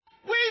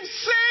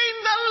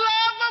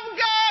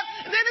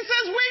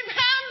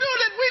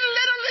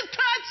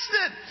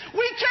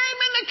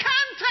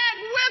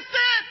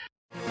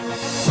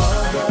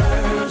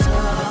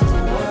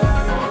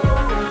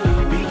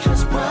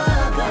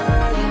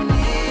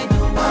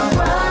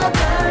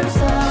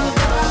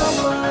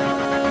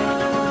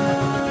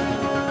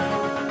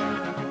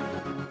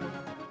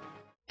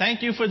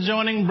Thank you for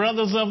joining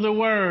Brothers of the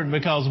Word,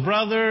 because,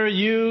 brother,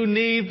 you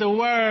need the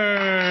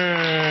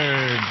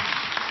Word.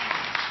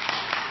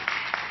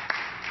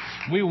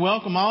 We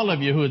welcome all of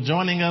you who are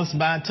joining us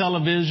by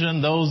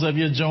television, those of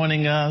you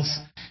joining us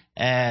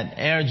at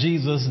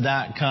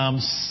airjesus.com.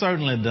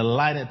 Certainly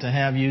delighted to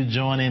have you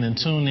join in and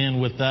tune in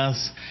with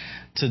us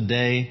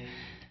today.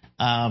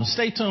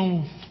 Stay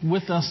tuned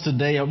with us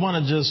today. I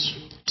want to just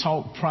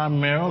talk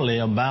primarily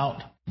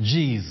about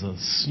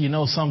Jesus. You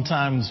know,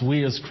 sometimes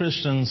we as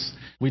Christians,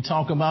 we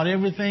talk about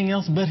everything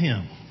else but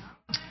Him.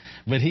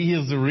 But He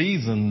is the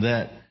reason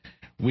that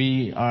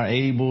we are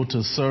able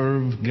to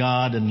serve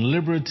God in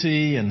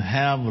liberty and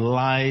have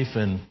life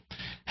and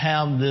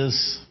have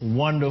this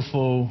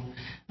wonderful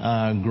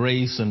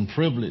grace and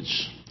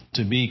privilege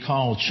to be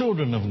called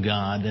children of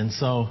God. And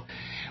so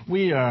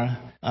we are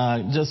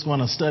just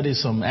want to study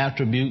some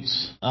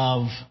attributes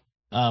of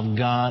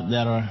God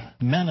that are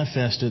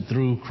manifested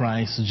through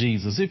Christ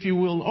Jesus. If you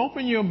will,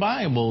 open your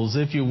Bibles,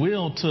 if you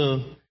will,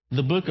 to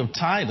the book of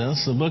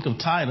Titus. The book of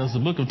Titus. The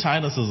book of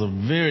Titus is a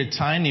very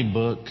tiny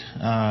book.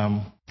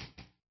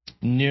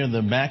 Near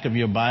the back of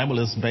your Bible,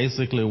 it's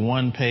basically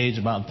one page,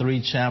 about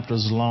 3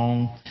 chapters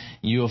long.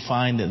 You'll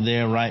find it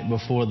there right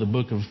before the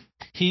book of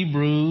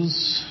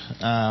Hebrews,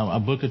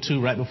 a book or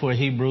two right before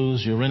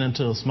Hebrews. You run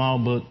into a small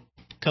book,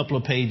 couple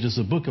of pages,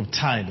 the book of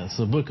Titus,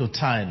 the book of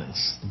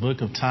Titus, the book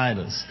of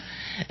Titus.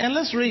 And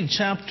let's read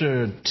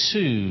chapter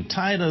 2,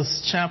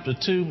 Titus chapter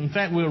 2. In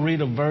fact, we'll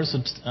read a verse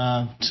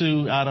or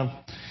 2 out of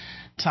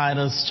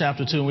Titus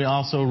chapter 2. And we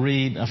also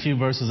read a few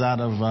verses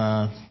out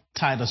of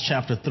Titus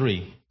chapter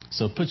 3.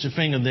 So put your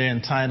finger there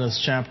in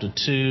Titus chapter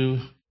 2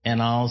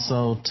 and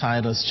also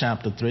Titus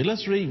chapter 3.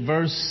 Let's read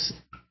verse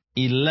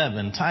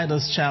 11,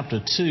 Titus chapter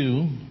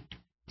 2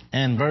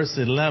 and verse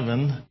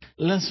 11.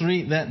 Let's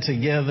read that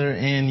together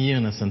in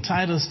unison.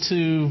 Titus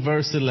 2,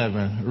 verse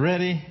 11.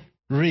 Ready?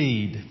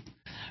 Read.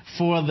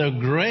 For the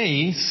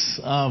grace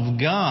of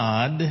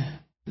God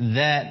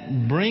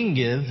that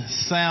bringeth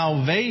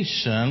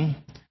salvation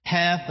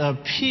hath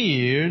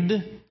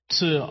appeared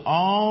to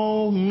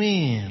all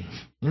men.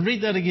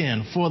 Read that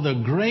again. For the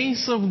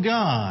grace of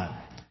God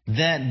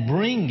that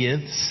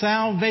bringeth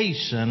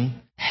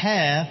salvation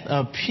hath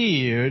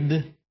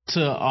appeared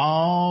to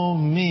all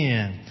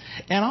men.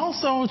 And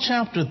also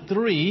chapter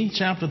 3,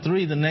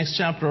 the next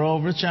chapter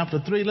over, chapter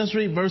 3, let's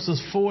read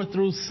verses 4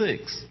 through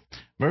 6.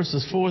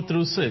 Verses 4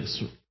 through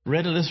 6.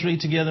 Ready? Let's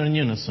read together in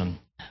unison.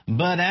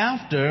 But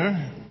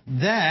after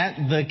that,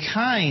 the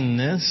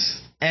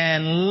kindness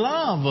and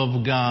love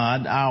of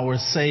God, our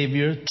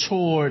Savior,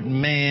 toward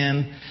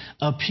man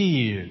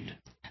appeared,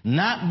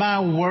 not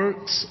by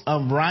works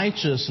of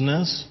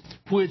righteousness,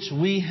 which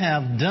we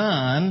have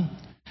done,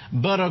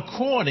 but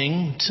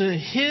according to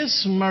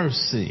His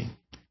mercy.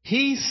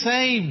 He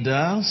saved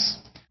us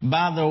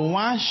by the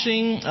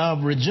washing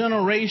of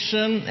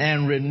regeneration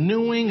and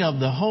renewing of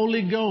the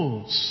Holy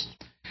Ghost,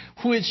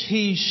 which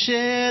He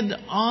shed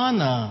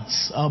on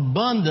us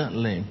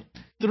abundantly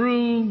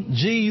through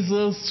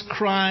Jesus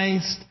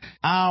Christ,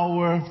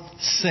 our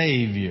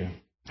Savior.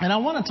 And I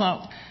want to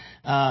talk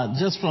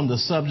just from the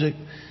subject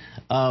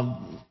of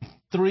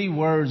 3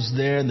 words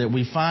there that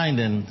we find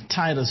in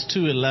Titus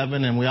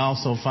 2:11, and we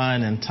also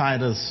find in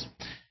Titus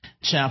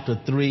chapter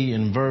 3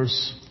 and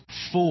verse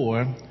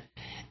 4.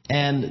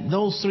 And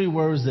those 3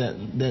 words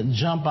that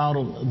jump out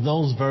of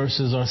those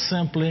verses are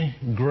simply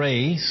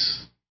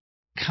grace,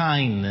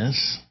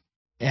 kindness,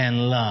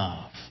 and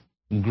love.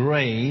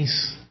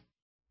 Grace,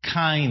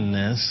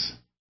 kindness,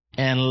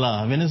 and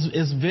love. And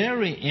it's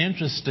very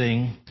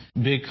interesting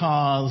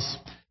because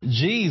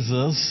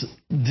Jesus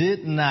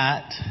did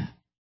not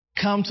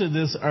come to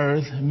this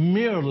earth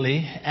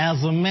merely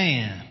as a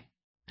man,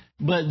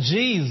 but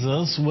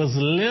Jesus was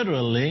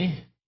literally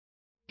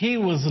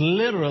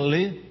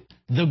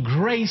the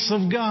grace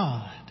of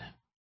God.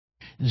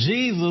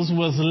 Jesus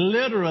was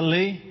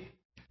literally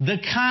the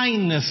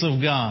kindness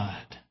of God.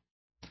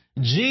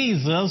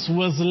 Jesus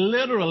was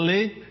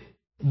literally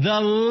the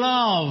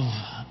love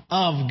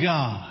of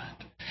God.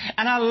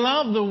 And I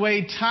love the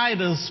way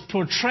Titus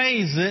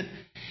portrays it.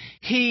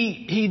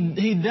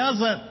 He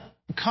doesn't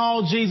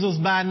call Jesus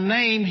by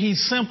name. He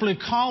simply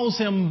calls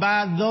Him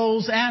by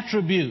those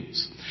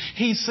attributes.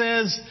 He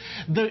says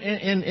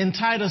in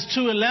Titus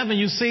 2:11,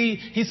 you see,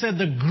 he said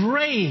the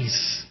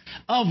grace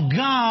of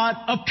God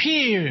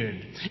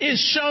appeared. It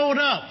showed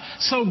up.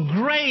 So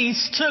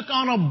grace took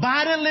on a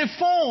bodily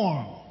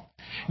form.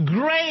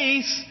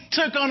 Grace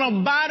took on a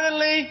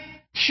bodily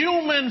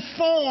human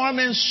form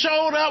and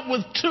showed up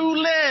with 2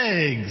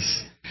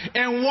 legs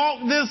and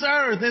walked this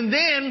earth. And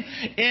then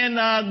in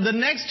the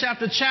next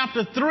chapter,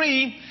 chapter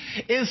 3,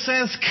 it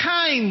says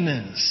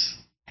kindness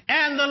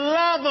and the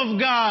love of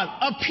God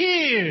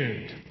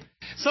appeared.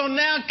 So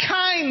now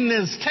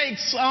kindness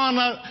takes on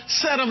a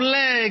set of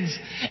legs,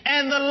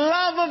 and the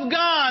love of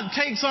God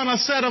takes on a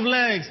set of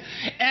legs.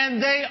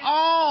 And they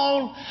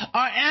all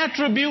are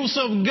attributes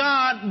of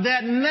God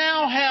that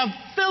now have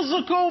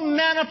physical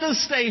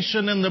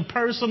manifestation in the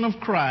person of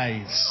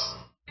Christ.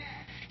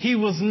 He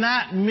was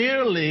not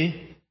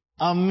merely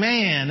a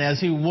man as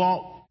He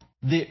walked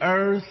the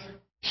earth,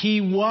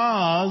 he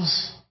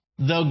was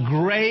the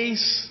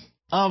grace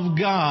of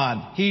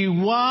God. He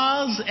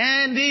was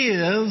and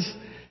is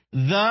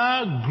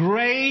the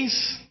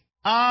grace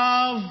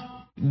of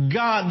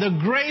God. The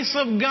grace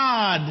of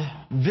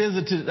God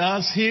visited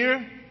us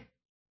here.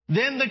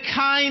 Then the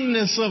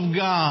kindness of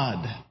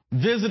God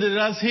visited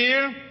us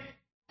here.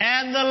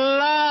 And the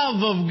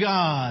love of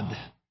God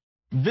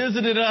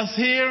visited us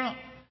here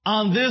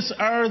on this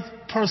earth,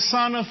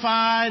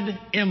 personified,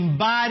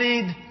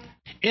 embodied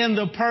in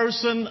the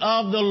person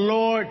of the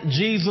Lord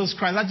Jesus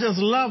Christ. I just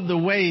love the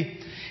way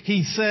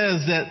he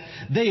says that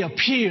they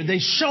appeared, they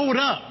showed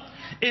up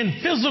in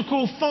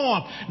physical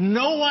form.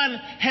 No one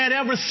had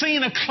ever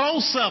seen a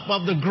close-up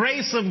of the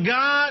grace of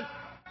God.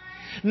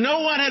 No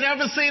one had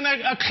ever seen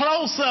a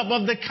close-up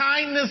of the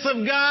kindness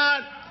of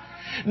God.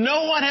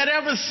 No one had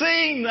ever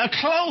seen a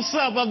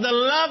close-up of the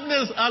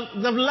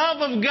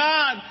love of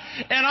God.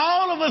 And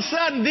all of a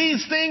sudden,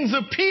 these things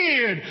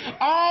appeared,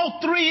 all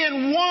three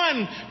in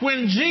one.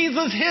 When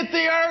Jesus hit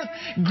the earth,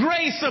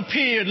 grace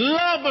appeared,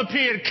 love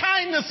appeared,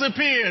 kindness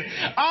appeared.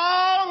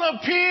 All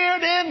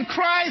appeared in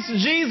Christ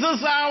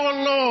Jesus our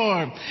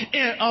Lord,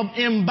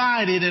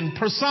 embodied and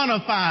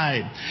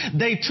personified.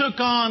 They took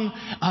on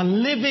a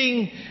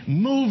living,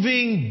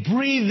 moving,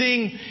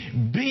 breathing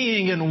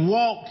being and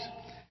walked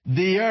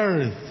the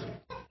earth.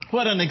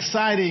 What an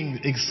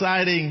exciting,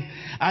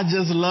 I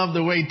just love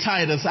the way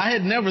Titus, I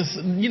had never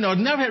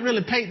had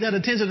really paid that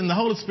attention, and the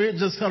Holy Spirit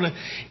just sort of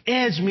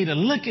edged me to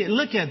look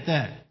at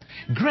that.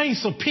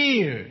 Grace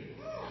appeared.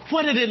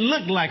 What did it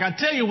look like? I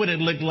tell you what it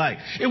looked like.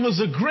 It was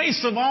the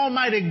grace of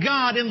Almighty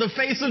God in the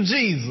face of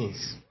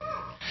Jesus.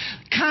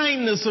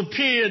 Kindness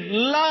appeared.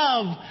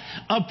 Love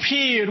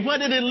appeared. What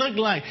did it look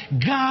like?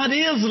 God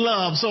is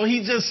love. So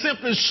he just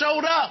simply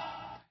showed up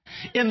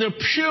in the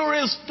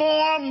purest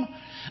form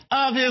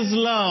of his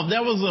love.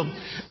 There was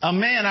a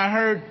man I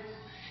heard,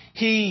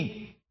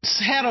 he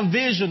had a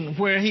vision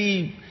where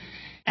he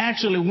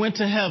actually went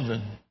to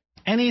heaven.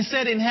 And he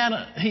said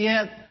he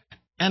had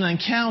an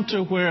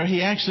encounter where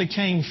he actually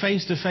came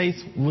face to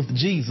face with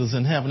Jesus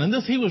in heaven. And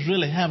he was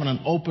really having an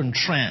open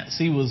trance.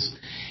 He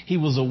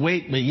was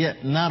awake, but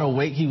yet not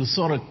awake. He was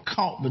sort of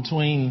caught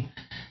between,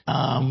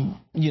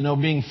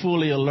 being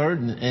fully alert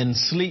and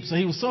sleep. So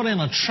he was sort of in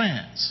a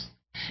trance.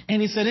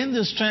 And he said in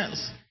this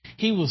trance,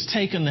 he was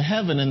taken to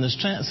heaven in this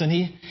trance. And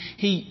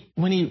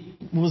when he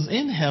was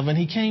in heaven,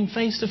 he came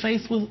face to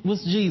face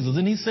with Jesus.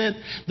 And he said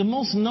the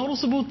most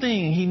noticeable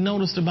thing he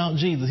noticed about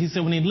Jesus, he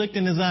said when he looked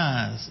in his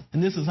eyes,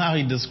 and this is how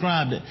he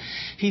described it,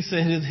 he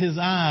said his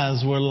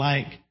eyes were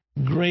like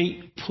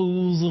great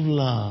pools of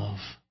love.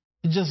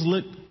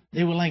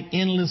 They were like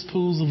endless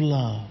pools of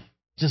love,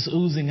 just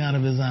oozing out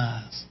of his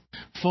eyes.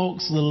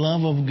 Folks, the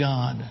love of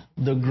God,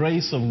 the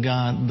grace of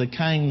God, the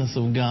kindness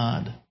of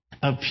God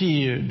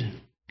appeared,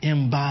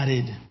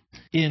 embodied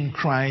in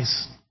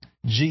Christ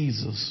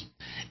Jesus.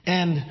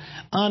 And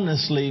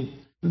honestly,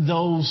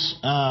 those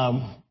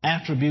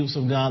attributes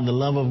of God, the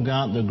love of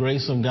God, the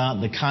grace of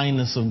God, the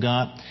kindness of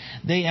God,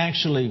 they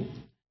actually,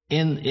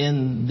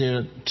 in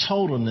their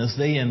totalness,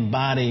 they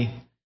embody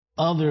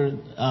other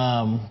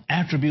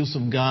attributes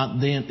of God.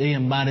 They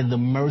embody the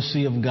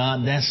mercy of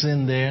God. That's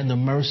in there, the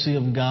mercy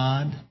of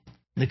God,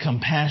 the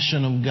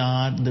compassion of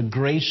God, the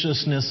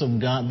graciousness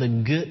of God,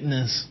 the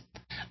goodness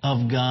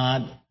of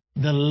God,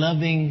 the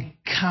loving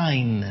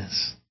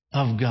kindness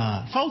of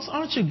God. Folks,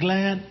 aren't you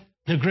glad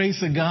the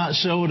grace of God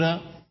showed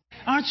up?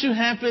 Aren't you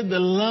happy the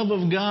love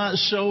of God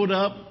showed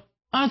up?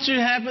 Aren't you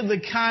happy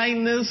the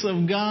kindness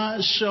of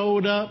God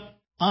showed up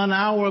on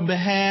our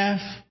behalf?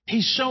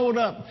 He showed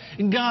up,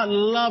 and God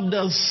loved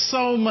us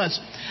so much.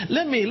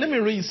 Let me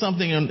read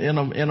something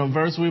in a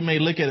verse. We may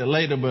look at it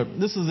later, but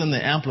this is in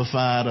the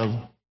Amplified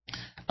of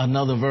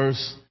another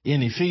verse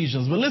in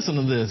Ephesians. But listen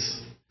to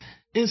this.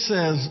 It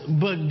says,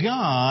 but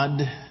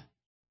God,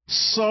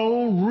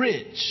 so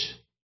rich,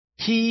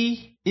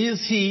 He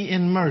is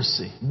in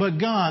mercy. But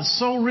God,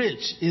 so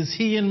rich is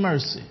He in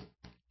mercy,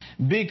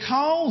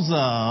 because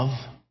of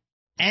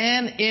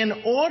and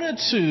in order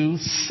to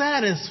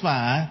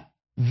satisfy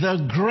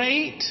the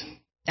great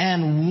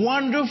and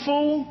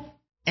wonderful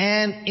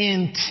and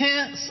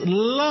intense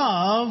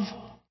love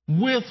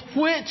with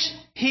which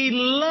He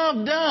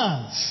loved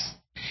us.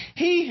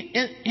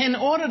 In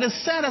order to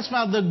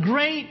satisfy the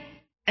great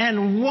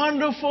and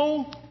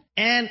wonderful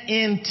and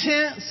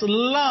intense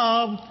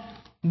love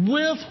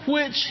with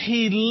which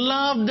He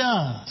loved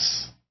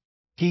us,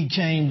 He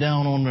came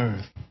down on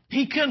earth.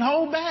 He couldn't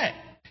hold back.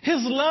 His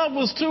love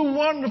was too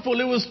wonderful.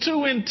 It was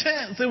too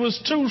intense. It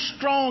was too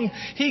strong.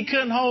 He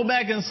couldn't hold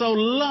back. And so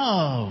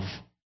love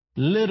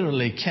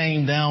literally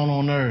came down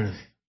on earth.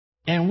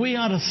 And we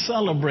ought to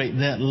celebrate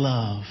that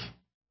love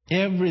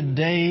every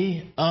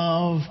day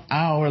of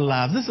our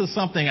lives. This is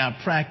something I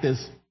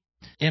practice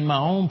in my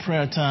own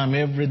prayer time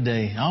every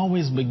day. I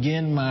always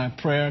begin my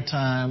prayer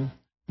time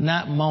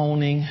not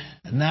moaning,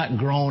 not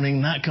groaning,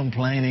 not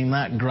complaining,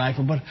 not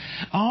griping, but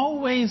I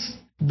always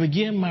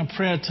begin my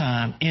prayer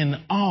time in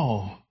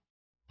awe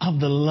of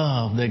the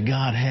love that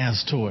God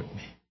has toward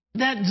me.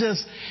 That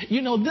just,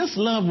 this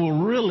love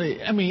will really,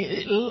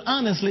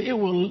 honestly, it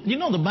will,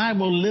 the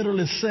Bible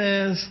literally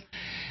says,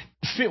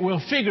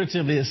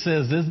 figuratively it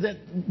says this, that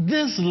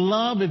this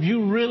love, if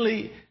you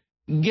really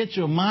get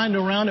your mind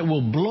around it,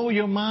 will blow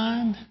your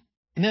mind.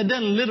 And it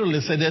doesn't literally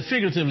say that,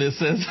 figuratively it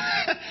says.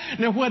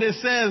 Now what it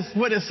says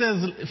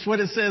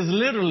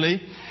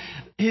literally,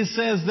 he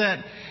says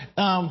that,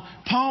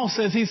 Paul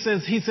says,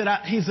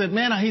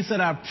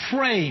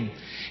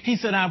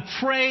 I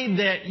pray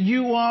that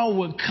you all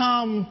would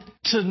come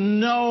to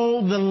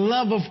know the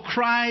love of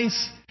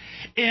Christ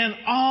in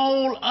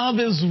all of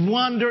his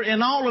wonder,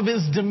 in all of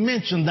his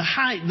dimension, the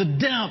height, the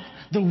depth,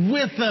 the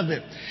width of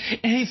it.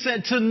 And he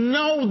said to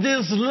know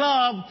this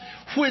love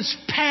which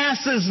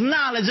passes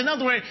knowledge. In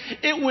other words,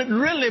 it would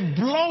really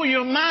blow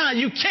your mind.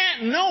 You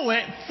can't know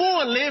it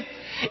fully.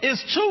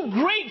 It's too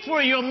great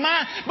for your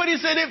mind. But he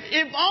said,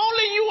 if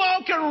only you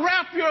all can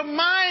wrap your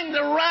mind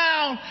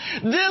around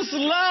this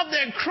love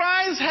that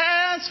Christ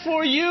has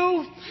for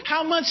you,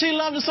 how much he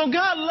loves us. So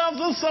God loves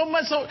us so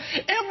much. So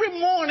every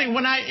morning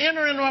when I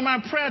enter into my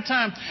prayer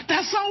time,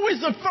 that's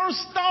always the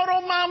first thought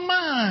on my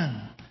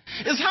mind.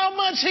 Is how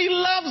much he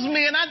loves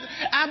me, and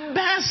I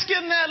bask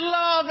in that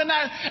love, and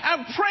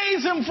I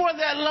praise him for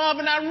that love,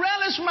 and I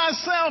relish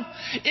myself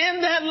in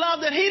that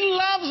love, that he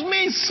loves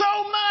me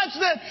so much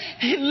that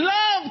his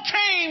love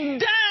came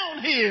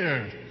down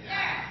here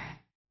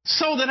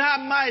so that I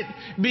might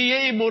be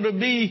able to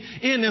be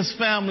in his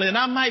family, and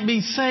I might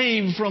be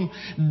saved from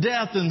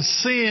death and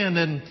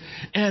sin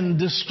and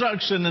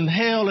destruction and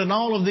hell and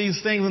all of these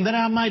things, and that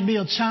I might be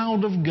a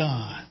child of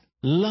God.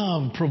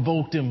 Love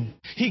provoked him.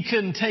 He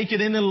couldn't take it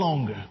any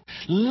longer.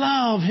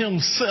 Love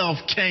himself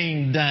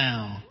came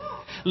down.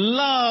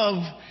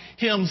 Love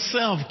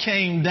himself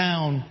came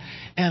down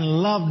and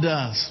loved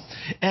us.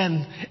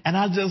 And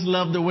I just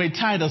love the way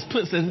Titus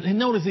puts it. And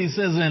notice he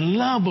says, and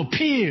love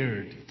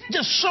appeared.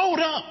 Just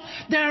showed up.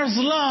 There's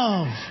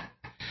love.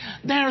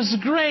 There's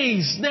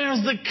grace.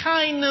 There's the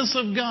kindness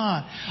of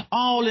God.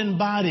 All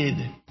embodied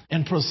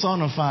and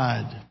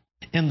personified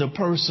in the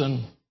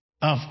person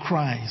of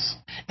Christ.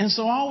 And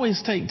so I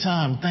always take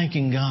time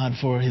thanking God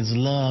for his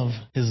love,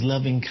 his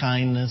loving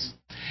kindness.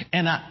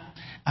 And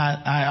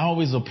I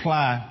always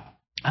apply,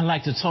 I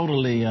like to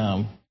totally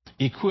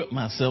equip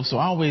myself. So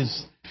I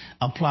always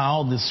apply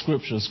all the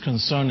scriptures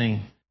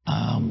concerning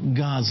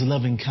God's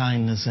loving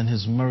kindness and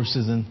his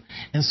mercies. And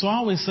so I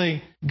always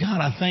say,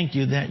 God, I thank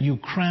you that you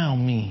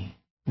crown me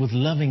with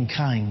loving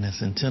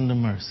kindness and tender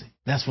mercy.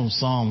 That's from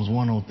Psalms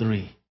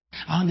 103.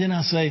 And then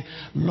I say,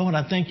 Lord,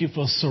 I thank you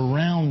for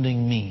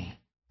surrounding me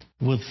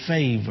with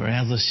favor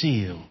as a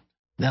shield.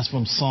 That's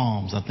from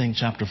Psalms, I think,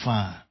 chapter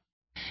 5.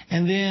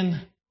 And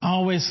then I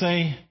always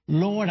say,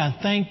 Lord, I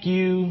thank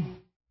you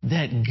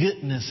that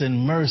goodness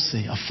and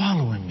mercy are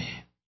following me.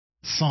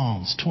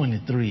 Psalms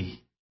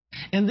 23.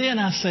 And then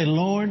I say,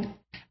 Lord,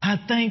 I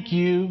thank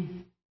you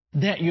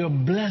that your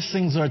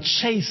blessings are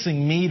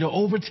chasing me to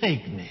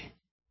overtake me.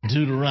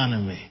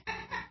 Deuteronomy.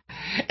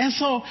 And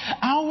so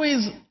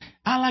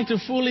I like to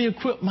fully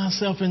equip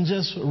myself and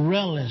just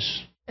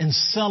relish and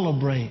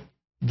celebrate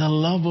the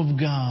love of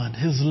God,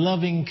 his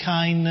loving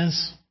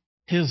kindness,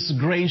 his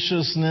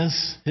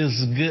graciousness,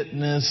 his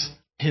goodness,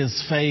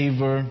 his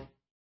favor.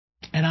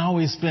 And I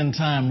always spend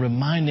time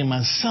reminding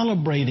myself,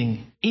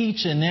 celebrating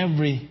each and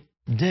every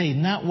day,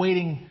 not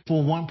waiting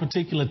for one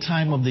particular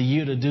time of the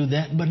year to do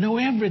that, but no,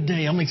 every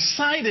day. I'm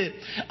excited.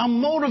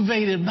 I'm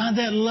motivated by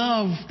that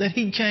love that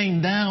he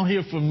came down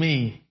here for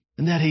me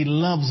and that he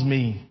loves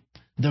me.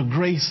 The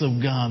grace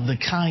of God, the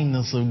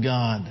kindness of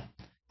God,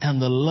 and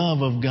the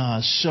love of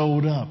God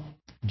showed up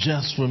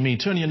just for me.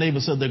 Turn to your neighbor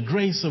and say, the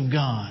grace of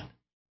God,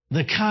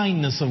 the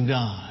kindness of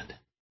God,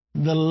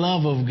 the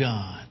love of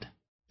God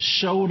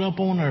showed up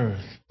on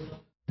earth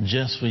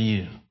just for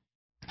you.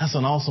 That's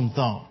an awesome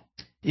thought.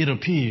 It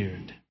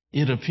appeared.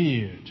 It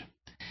appeared.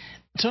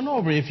 Turn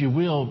over, if you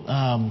will,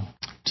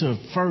 to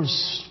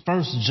First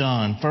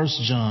John.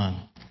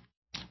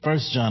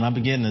 I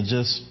begin to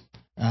just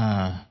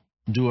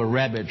do a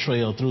rabbit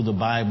trail through the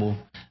Bible,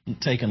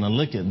 taking a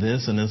look at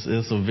this, and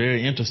it's a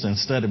very interesting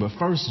study. But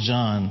 1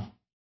 John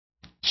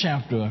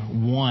chapter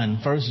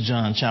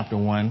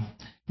 1,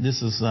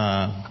 this is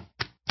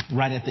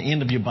right at the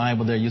end of your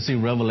Bible there. You see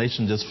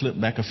Revelation, just flip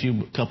back a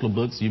couple of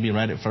books. You'll be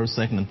right at 1st,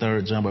 2nd, and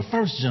 3rd John. But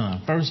 1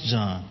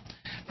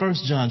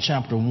 John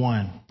chapter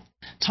 1,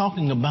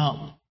 talking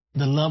about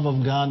the love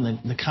of God, and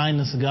the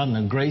kindness of God,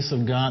 and the grace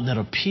of God that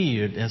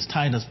appeared, as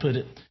Titus put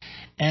it.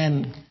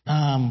 And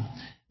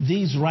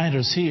these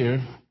writers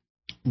here,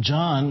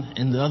 John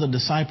and the other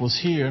disciples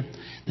here,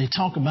 they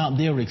talk about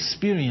their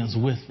experience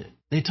with it.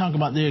 They talk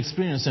about their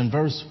experience in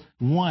verse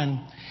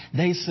 1.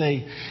 They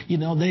say,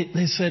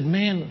 they said,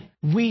 man,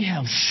 we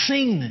have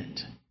seen it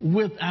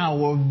with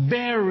our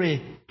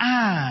very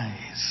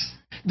eyes.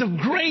 The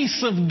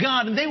grace of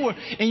God.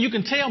 And you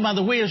can tell by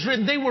the way it's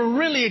written, they were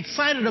really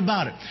excited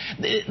about it.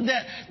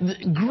 That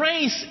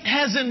grace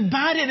has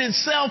embodied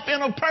itself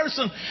in a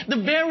person.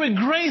 The very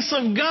grace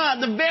of God,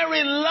 the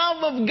very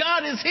love of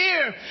God is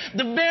here.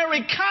 The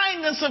very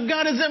kindness of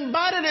God has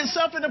embodied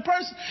itself in a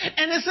person.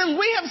 And it says,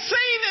 we have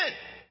seen it.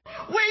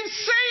 We've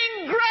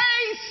seen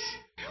grace.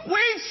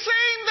 We've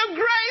seen the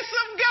grace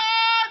of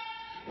God.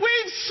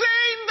 We've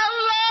seen the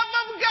love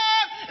of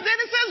God. And then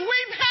it says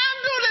we've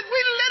handled it.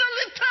 We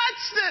literally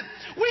touched it.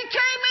 We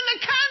came into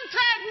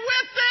contact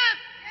with it.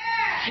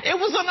 It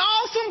was an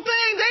awesome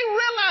thing. They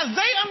realized,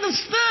 they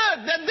understood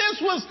that this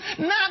was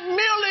not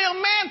merely a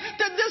man,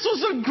 that this was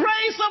the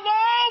grace of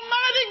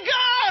Almighty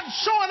God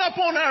showing up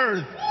on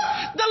earth.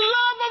 The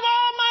love of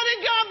Almighty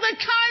God, the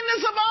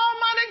kindness of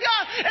Almighty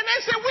God. And they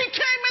said, we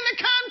came into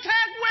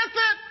contact with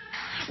it.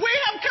 We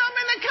have come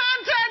into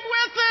contact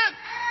with it.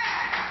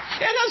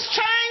 It has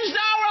changed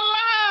our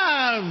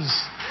lives.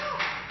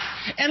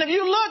 And if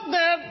you look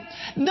there,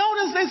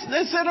 notice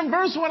they said in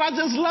verse 1, I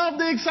just love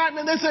the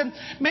excitement. They said,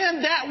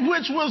 man, that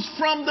which was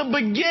from the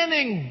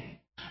beginning,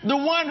 the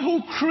one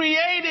who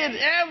created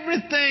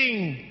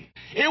everything,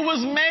 it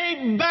was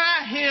made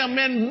by him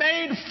and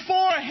made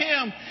for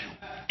him.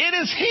 It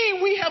is he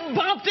we have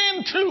bumped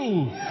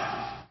into.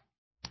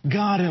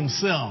 God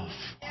himself.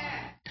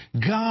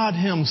 God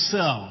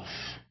himself.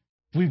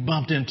 We've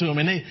bumped into him,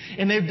 and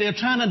they're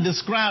trying to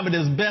describe it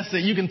as best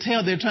that you can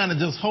tell. They're trying to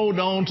just hold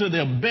on to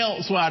their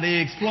belts while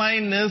they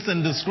explain this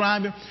and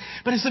describe it.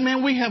 But he said,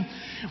 man, we have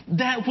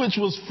that which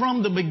was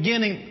from the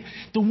beginning,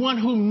 the one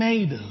who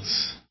made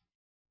us.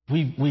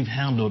 We've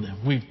handled him.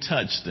 We've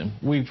touched him.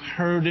 We've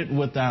heard it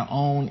with our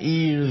own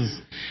ears.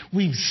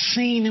 We've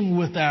seen him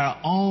with our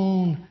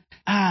own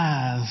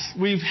eyes.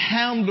 We've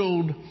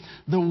handled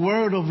the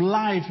word of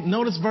life.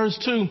 Notice verse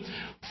 2.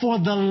 For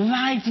the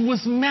life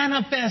was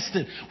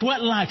manifested.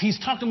 What life? He's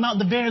talking about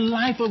the very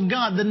life of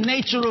God, the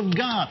nature of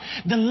God,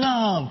 the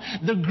love,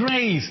 the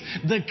grace,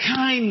 the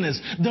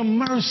kindness, the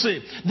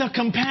mercy, the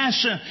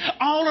compassion.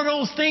 All of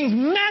those things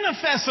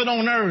manifested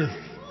on earth.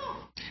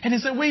 And he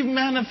said, we've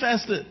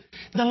manifested.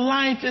 The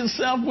life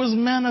itself was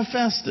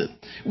manifested.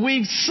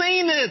 We've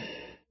seen it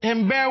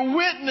and bear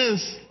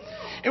witness.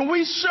 And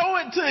we show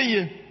it to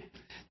you,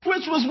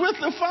 which was with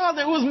the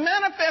Father. It was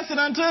manifested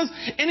unto us.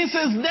 And he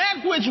says,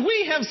 that which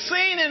we have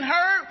seen and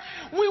heard,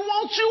 we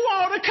want you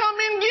all to come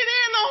and get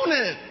in on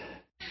it.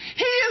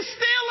 He is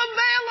still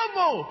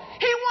available.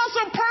 He wants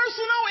a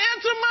personal,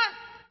 intimate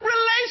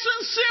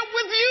relationship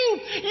with you.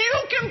 You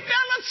can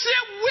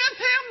fellowship with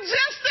him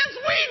just as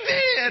we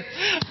did.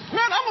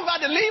 Man, I'm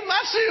about to leave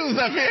my shoes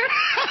up here.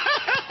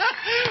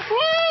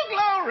 Woo,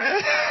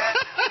 glory.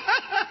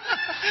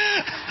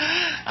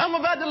 I'm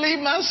about to leave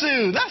my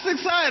shoes. That's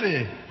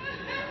exciting.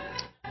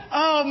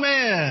 Oh,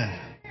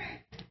 man,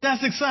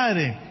 that's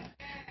exciting.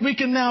 We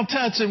can now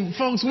touch him.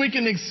 Folks, we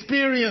can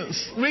experience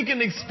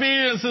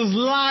his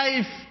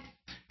life.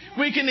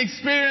 We can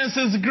experience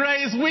his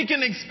grace. We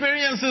can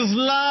experience his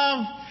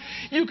love.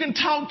 You can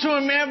talk to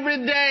him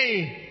every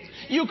day.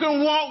 You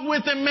can walk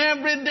with him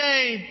every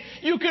day.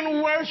 You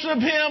can worship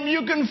him.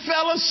 You can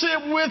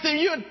fellowship with him.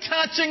 You're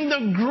touching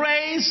the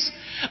grace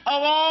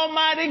of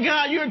Almighty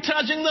God. You're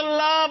touching the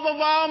love of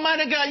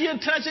Almighty God. You're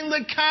touching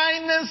the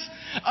kindness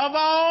of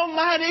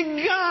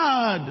Almighty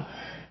God.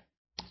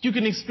 You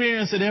can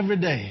experience it every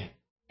day.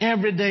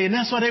 Every day. And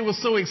that's why they were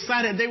so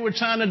excited. They were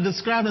trying to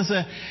describe and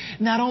say,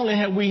 not only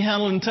have we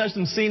handled and touched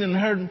and seen and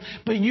heard him,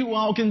 but you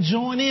all can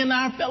join in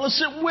our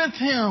fellowship with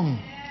him.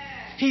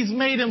 He's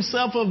made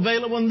himself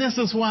available, and this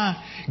is why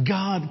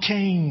God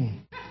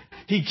came.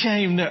 He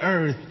came to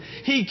earth.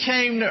 He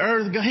came to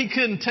earth. He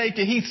couldn't take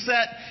it. He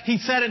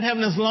sat in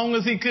heaven as long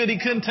as he could. He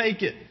couldn't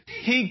take it.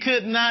 He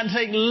could not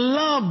take it.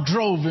 Love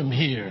drove him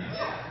here.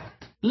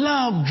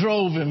 Love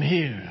drove him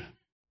here.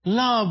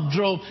 Love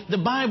drove. The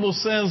Bible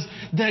says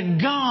that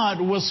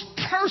God was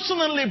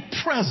personally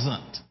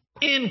present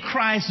in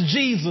Christ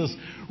Jesus,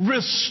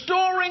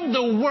 restoring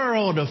the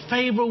world of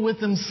favor with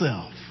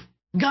himself.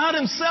 God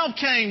himself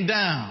came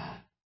down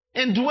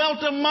and dwelt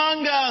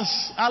among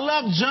us. I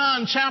love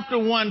John chapter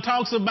 1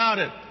 talks about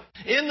it.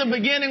 In the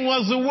beginning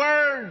was the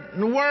Word.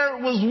 The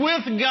Word was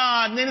with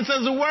God. And then it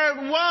says the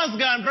Word was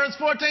God. Verse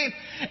 14.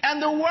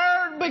 And the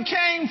Word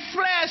became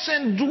flesh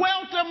and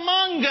dwelt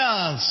among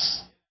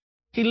us.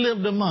 He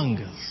lived among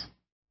us.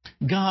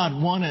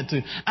 God wanted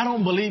to. I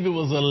don't believe it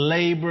was a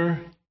labor.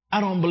 I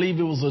don't believe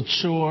it was a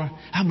chore.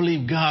 I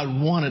believe God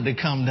wanted to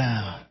come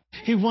down.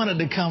 He wanted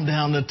to come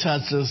down to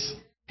touch us.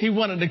 He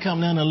wanted to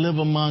come down and live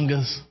among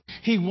us.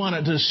 He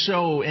wanted to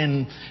show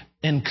and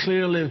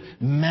clearly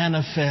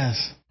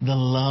manifest the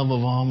love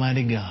of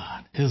Almighty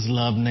God, his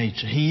love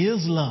nature. He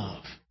is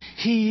love.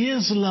 He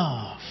is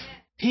love.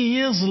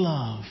 He is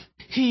love.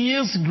 He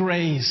is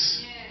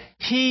grace.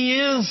 He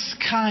is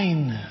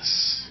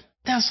kindness.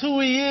 That's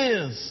who he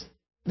is.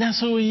 That's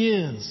who he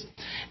is.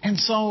 And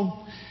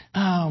so,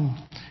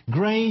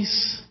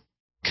 grace,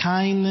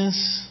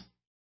 kindness,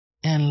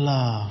 and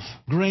love.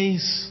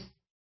 Grace,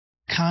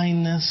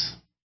 kindness,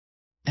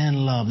 and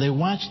love. They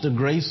watched the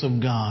grace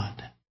of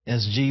God.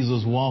 as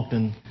Jesus walked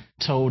and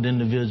told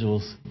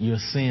individuals, your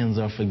sins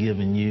are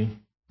forgiven you.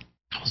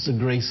 That was the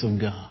grace of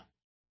God.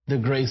 The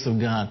grace of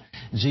God.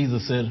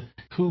 Jesus said,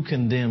 who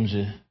condemns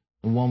you?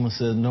 The woman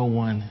said, no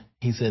one.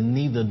 He said,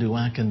 neither do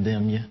I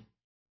condemn you.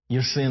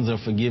 Your sins are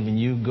forgiven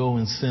you. Go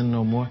and sin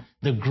no more.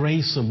 The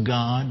grace of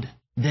God.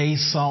 They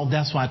saw,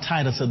 that's why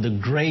Titus said, the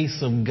grace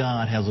of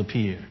God has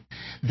appeared.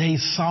 They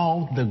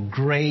saw the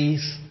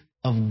grace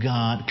of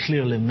God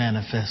clearly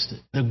manifested.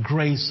 The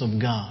grace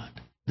of God.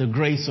 The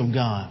grace of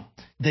God.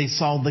 They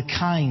saw the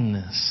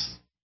kindness.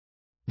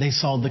 They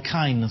saw the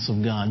kindness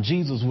of God.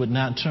 Jesus would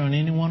not turn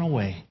anyone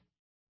away.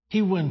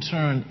 He wouldn't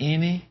turn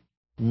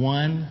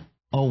anyone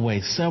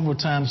away. Several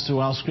times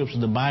throughout Scripture,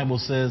 the Bible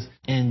says,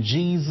 and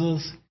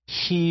Jesus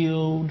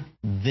healed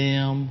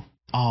them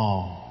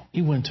all.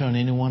 He wouldn't turn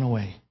anyone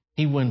away.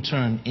 He wouldn't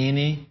turn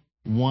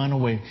anyone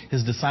away.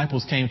 His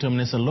disciples came to him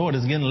and they said, Lord,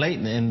 it's getting late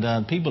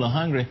and people are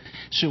hungry.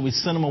 Should we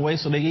send them away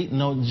so they eat?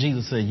 No,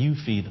 Jesus said, you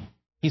feed them.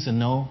 He said,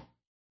 no,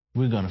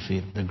 we're going to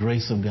feed them. The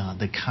grace of God,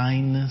 the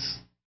kindness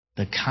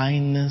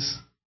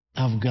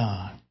of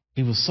God.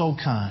 He was so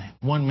kind.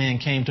 One man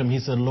came to him. He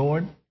said,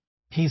 Lord,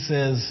 he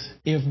says,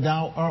 if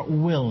thou art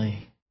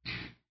willing,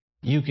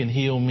 you can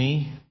heal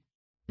me.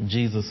 And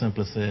Jesus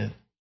simply said,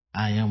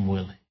 I am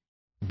willing.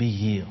 Be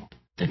healed.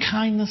 The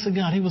kindness of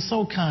God. He was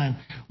so kind.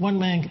 One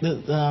man,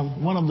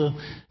 one of the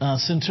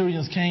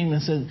centurions came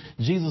and said,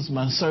 Jesus,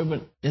 my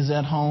servant is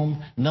at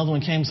home. Another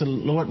one came and said,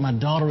 Lord, my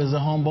daughter is at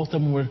home. Both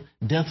of them were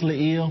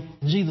deathly ill.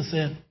 Jesus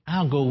said,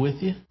 I'll go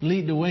with you.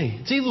 Lead the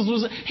way. Jesus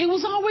was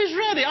always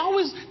ready.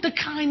 Always the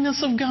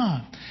kindness of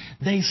God.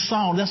 They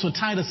saw, that's what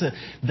Titus said,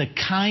 the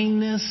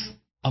kindness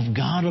of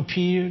God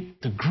appeared.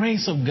 The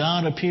grace of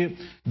God appeared.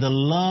 The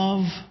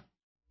love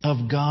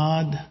of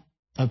God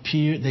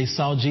appeared. They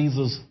saw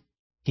Jesus.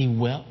 He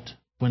wept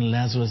when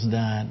Lazarus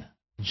died.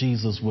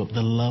 Jesus wept.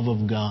 The love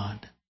of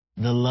God.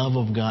 The love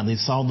of God. They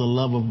saw the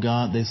love of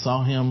God. They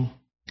saw him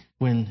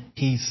when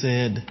he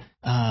said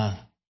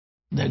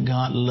that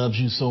God loves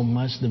you so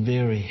much, the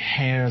very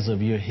hairs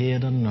of your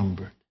head are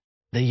numbered.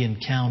 They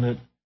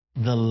encountered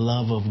the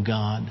love of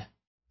God.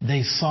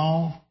 They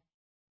saw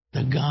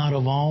the God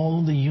of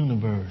all the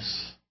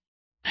universe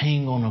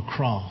hang on a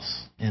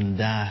cross and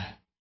die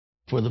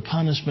for the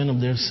punishment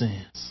of their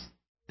sins.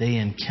 They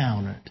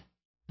encountered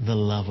the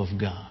love of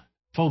God.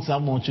 Folks, I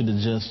want you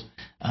to just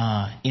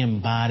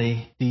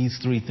embody these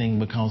three things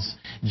because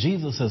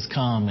Jesus has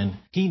come and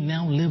he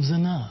now lives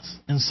in us.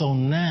 And so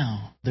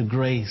now the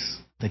grace,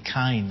 the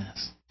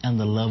kindness, and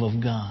the love of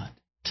God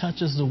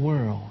touches the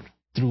world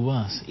through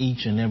us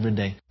each and every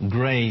day.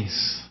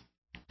 Grace,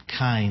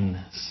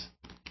 kindness,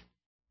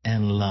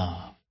 and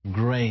love.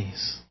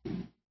 Grace,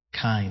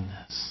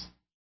 kindness,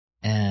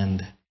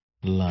 and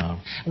love.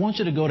 I want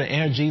you to go to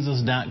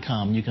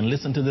airjesus.com. You can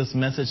listen to this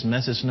message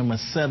number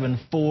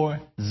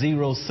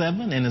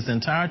 7407 in its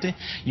entirety.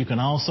 You can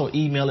also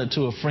email it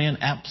to a friend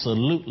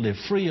absolutely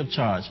free of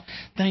charge.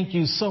 Thank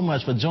you so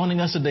much for joining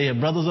us today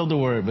at Brothers of the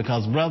Word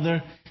because,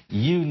 brother,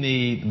 you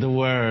need the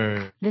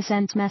Word. This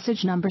ends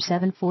message number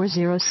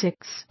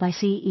 7406 by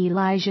C.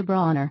 Elijah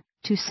Bronner.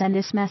 To send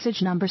this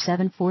message number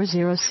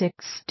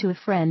 7406 to a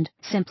friend,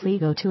 simply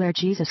go to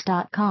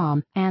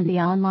airjesus.com and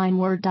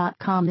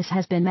theonlineword.com. This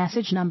has been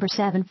message number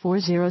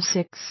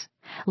 7406.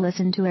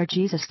 Listen to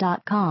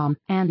airjesus.com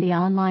and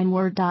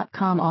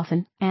theonlineword.com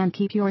often, and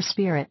keep your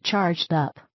spirit charged up.